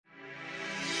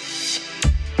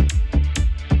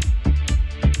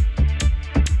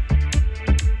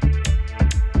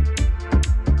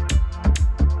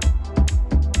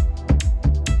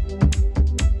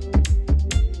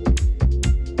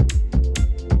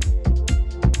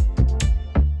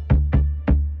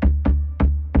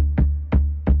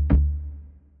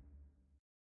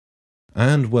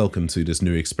and welcome to this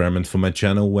new experiment for my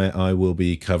channel where I will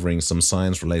be covering some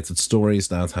science-related stories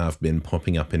that have been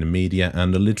popping up in the media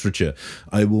and the literature.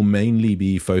 I will mainly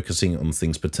be focusing on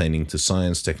things pertaining to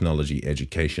science, technology,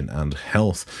 education, and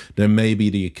health. There may be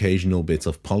the occasional bit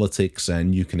of politics,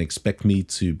 and you can expect me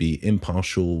to be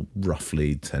impartial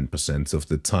roughly 10% of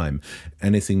the time.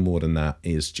 Anything more than that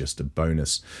is just a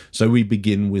bonus. So we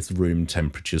begin with room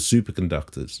temperature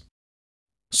superconductors.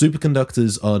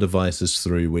 Superconductors are devices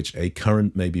through which a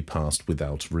current may be passed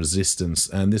without resistance,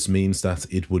 and this means that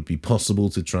it would be possible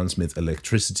to transmit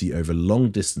electricity over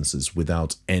long distances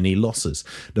without any losses.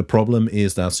 The problem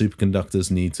is that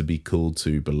superconductors need to be cooled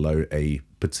to below a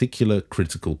particular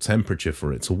critical temperature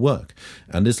for it to work,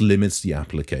 and this limits the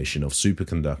application of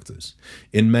superconductors.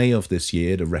 In May of this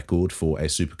year, the record for a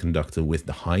superconductor with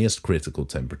the highest critical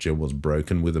temperature was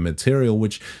broken with a material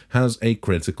which has a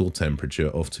critical temperature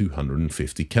of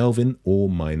 250 Kelvin or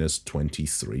minus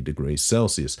 23 degrees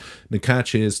Celsius. The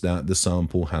catch is that the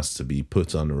sample has to be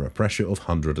put under a pressure of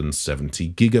 170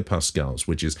 gigapascals,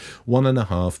 which is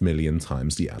 1.5 million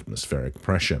times the atmospheric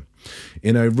pressure.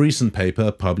 In a recent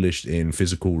paper published in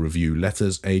Physical Review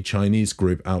Letters, a Chinese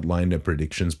group outlined their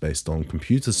predictions based on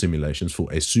computer simulations for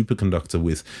a superconductor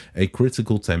with a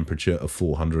critical temperature of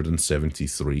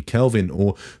 473 Kelvin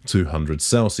or 200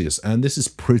 Celsius, and this is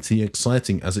pretty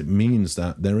exciting as it means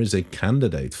that there is a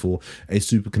candidate for a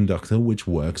superconductor which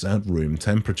works at room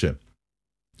temperature.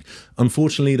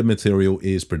 Unfortunately, the material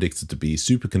is predicted to be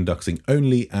superconducting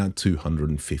only at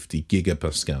 250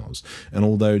 gigapascals, and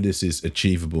although this is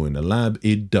achievable in a lab,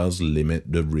 it does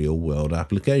limit the real-world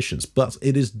applications, but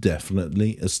it is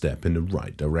definitely a step in the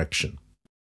right direction.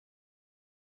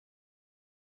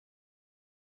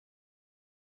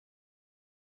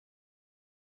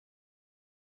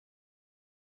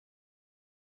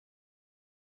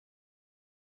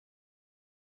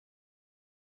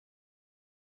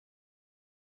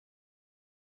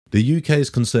 The UK's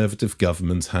Conservative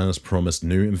government has promised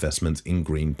new investment in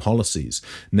green policies,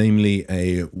 namely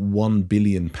a £1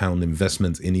 billion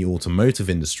investment in the automotive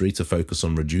industry to focus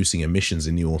on reducing emissions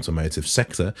in the automotive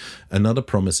sector. Another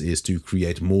promise is to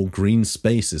create more green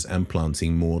spaces and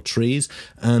planting more trees,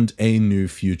 and a new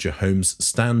future homes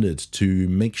standard to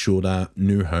make sure that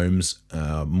new homes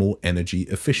are more energy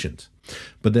efficient.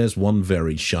 But there's one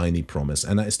very shiny promise,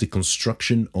 and that is the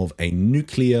construction of a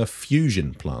nuclear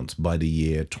fusion plant by the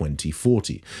year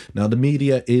 2040. Now, the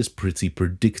media is pretty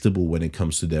predictable when it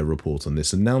comes to their report on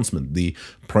this announcement. The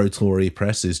pro-Tory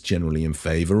press is generally in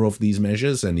favour of these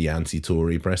measures, and the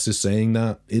anti-Tory press is saying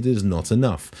that it is not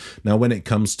enough. Now, when it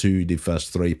comes to the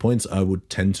first 3 points, I would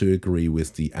tend to agree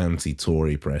with the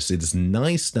anti-Tory press. It is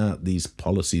nice that these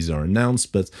policies are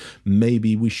announced, but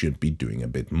maybe we should be doing a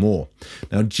bit more.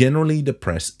 Now, generally, the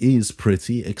press is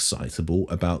pretty excitable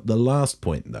about the last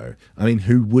point, though. I mean,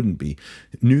 who wouldn't be?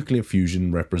 Nuclear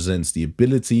fusion represents the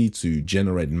ability to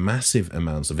generate massive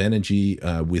amounts of energy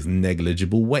with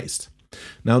negligible waste.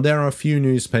 Now, there are a few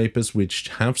newspapers which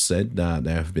have said that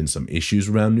there have been some issues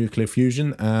around nuclear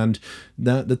fusion and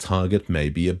that the target may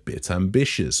be a bit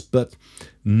ambitious, but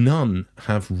none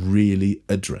have really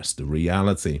addressed the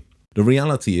reality. The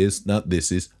reality is that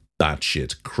this is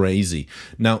batshit crazy.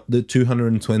 Now, the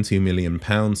 £220 million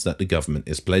that the government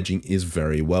is pledging is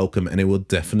very welcome, and it will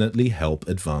definitely help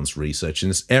advance research in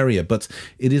this area, but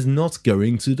it is not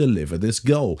going to deliver this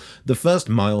goal. The first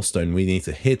milestone we need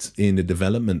to hit in the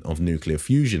development of nuclear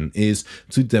fusion is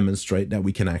to demonstrate that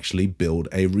we can actually build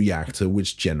a reactor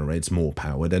which generates more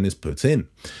power than is put in.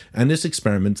 And this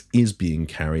experiment is being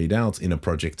carried out in a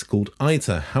project called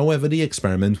ITER. However, the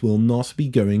experiment will not be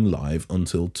going live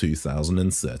until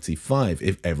 2030.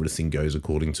 If everything goes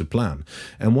according to plan.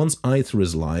 And once ITER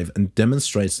is live and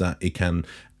demonstrates that it can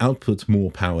output more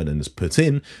power than is put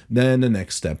in, then the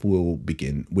next step will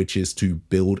begin, which is to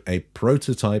build a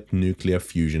prototype nuclear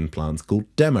fusion plant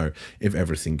called DEMO. If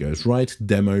everything goes right,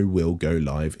 DEMO will go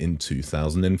live in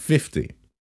 2050.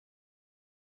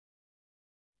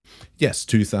 Yes,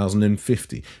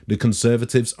 2050. The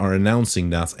Conservatives are announcing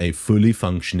that a fully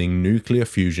functioning nuclear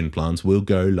fusion plant will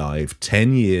go live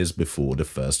 10 years before the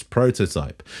first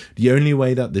prototype. The only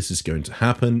way that this is going to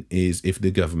happen is if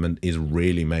the government is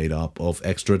really made up of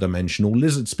extra-dimensional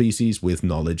lizard species with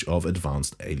knowledge of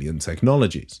advanced alien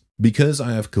technologies. Because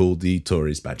I have called the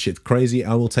Tories batshit crazy,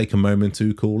 I will take a moment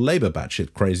to call Labour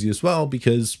batshit crazy as well,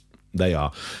 because they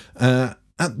are.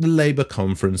 At the Labour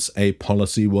conference, a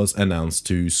policy was announced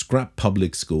to scrap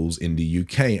public schools in the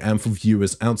UK, and for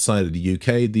viewers outside of the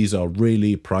UK, these are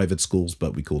really private schools,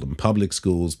 but we call them public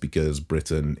schools because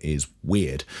Britain is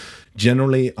weird.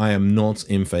 Generally, I am not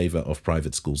in favour of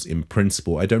private schools in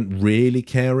principle. I don't really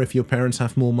care if your parents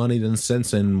have more money than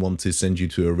sense and want to send you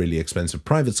to a really expensive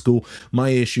private school.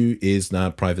 My issue is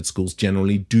that private schools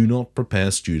generally do not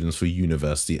prepare students for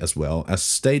university as well as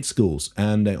state schools,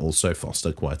 and they also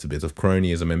foster quite a bit of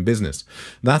cronyism in business.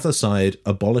 That aside,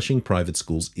 abolishing private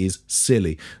schools is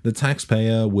silly. The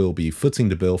taxpayer will be footing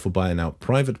the bill for buying out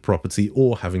private property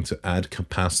or having to add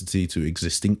capacity to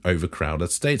existing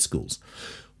overcrowded state schools.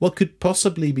 What could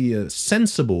possibly be a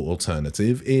sensible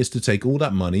alternative is to take all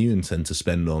that money you intend to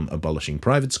spend on abolishing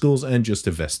private schools and just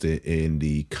invest it in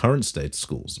the current state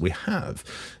schools we have.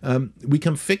 We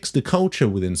can fix the culture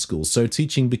within schools so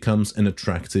teaching becomes an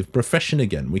attractive profession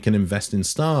again. We can invest in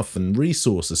staff and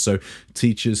resources so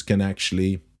teachers can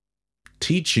actually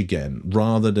teach again,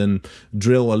 rather than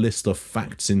drill a list of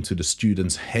facts into the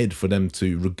student's head for them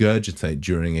to regurgitate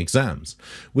during exams.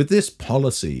 With this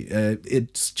policy,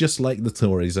 it's just like the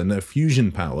Tories and their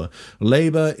fusion power.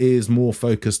 Labour is more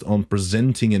focused on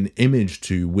presenting an image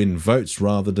to win votes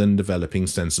rather than developing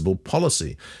sensible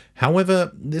policy.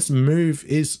 However, this move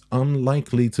is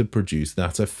unlikely to produce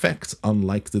that effect,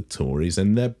 unlike the Tories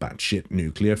and their batshit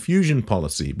nuclear fusion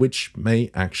policy, which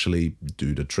may actually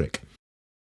do the trick.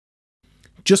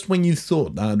 Just when you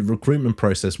thought that the recruitment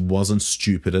process wasn't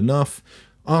stupid enough,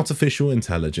 artificial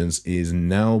intelligence is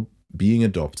now being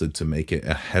adopted to make it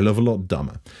a hell of a lot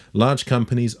dumber. Large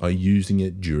companies are using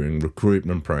it during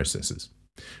recruitment processes.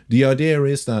 The idea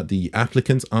is that the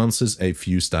applicant answers a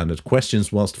few standard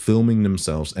questions whilst filming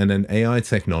themselves, and then AI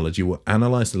technology will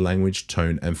analyze the language,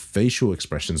 tone, and facial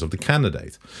expressions of the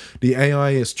candidate. The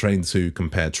AI is trained to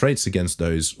compare traits against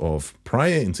those of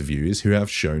prior interviewees who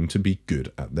have shown to be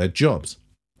good at their jobs.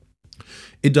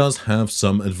 It does have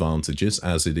some advantages,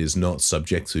 as it is not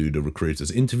subject to the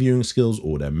recruiter's interviewing skills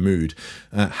or their mood.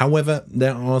 However,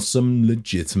 there are some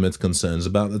legitimate concerns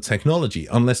about the technology.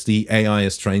 Unless the AI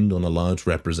is trained on a large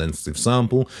representative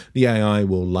sample, the AI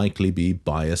will likely be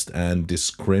biased and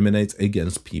discriminate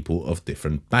against people of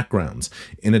different backgrounds.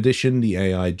 In addition, the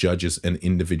AI judges an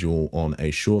individual on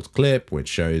a short clip, which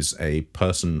shows a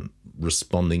person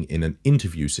responding in an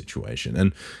interview situation,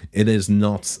 and it is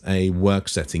not a work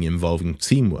setting involving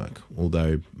teamwork,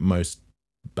 although most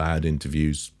bad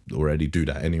interviews already do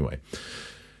that anyway.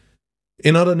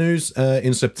 In other news,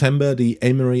 in September, the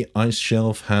Emery ice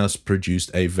shelf has produced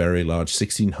a very large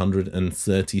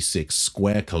 1,636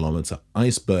 square kilometer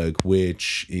iceberg,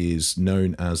 which is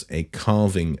known as a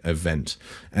calving event,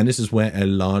 and this is where a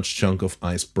large chunk of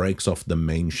ice breaks off the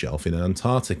main shelf in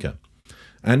Antarctica.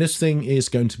 And this thing is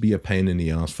going to be a pain in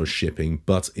the ass for shipping,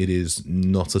 but it is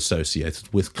not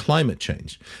associated with climate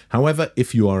change. However,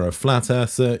 if you are a flat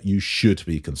earther, you should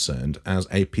be concerned, as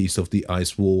a piece of the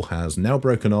ice wall has now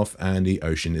broken off and the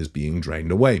ocean is being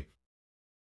drained away.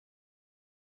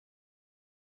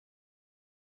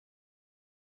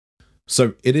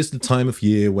 So it is the time of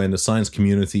year when the science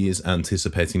community is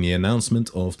anticipating the announcement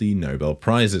of the Nobel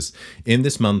Prizes. In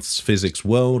this month's Physics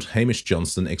World, Hamish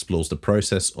Johnston explores the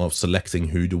process of selecting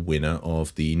who the winner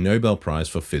of the Nobel Prize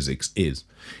for Physics is.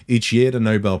 Each year, the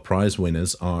Nobel Prize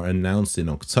winners are announced in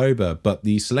October, but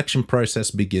the selection process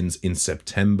begins in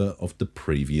September of the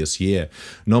previous year.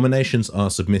 Nominations are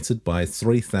submitted by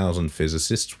 3,000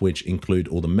 physicists, which include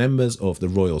all the members of the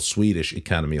Royal Swedish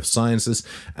Academy of Sciences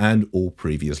and all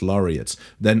previous laureates.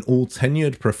 Then all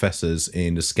tenured professors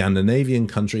in the Scandinavian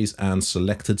countries and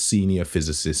selected senior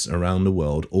physicists around the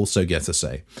world also get a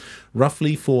say.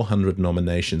 Roughly 400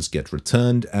 nominations get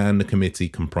returned, and the committee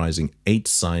comprising 8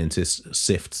 scientists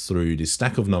sift through the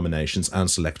stack of nominations and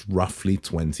select roughly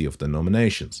 20 of the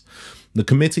nominations. The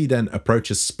committee then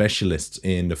approaches specialists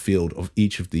in the field of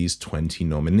each of these 20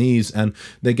 nominees, and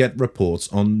they get reports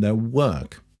on their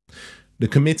work. The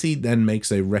committee then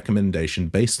makes a recommendation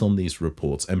based on these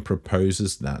reports and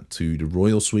proposes that to the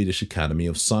Royal Swedish Academy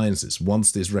of Sciences.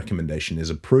 Once this recommendation is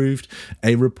approved,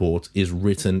 a report is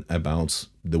written about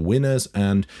the winners,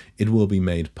 and it will be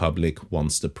made public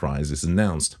once the prize is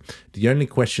announced. The only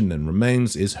question then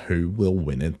remains is who will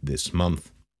win it this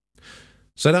month.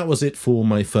 So that was it for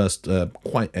my first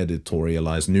quite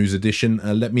editorialized news edition.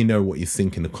 Let me know what you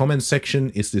think in the comments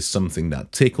section. Is this something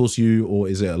that tickles you, or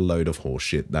is it a load of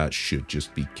horseshit that should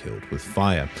just be killed with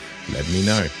fire? Let me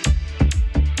know.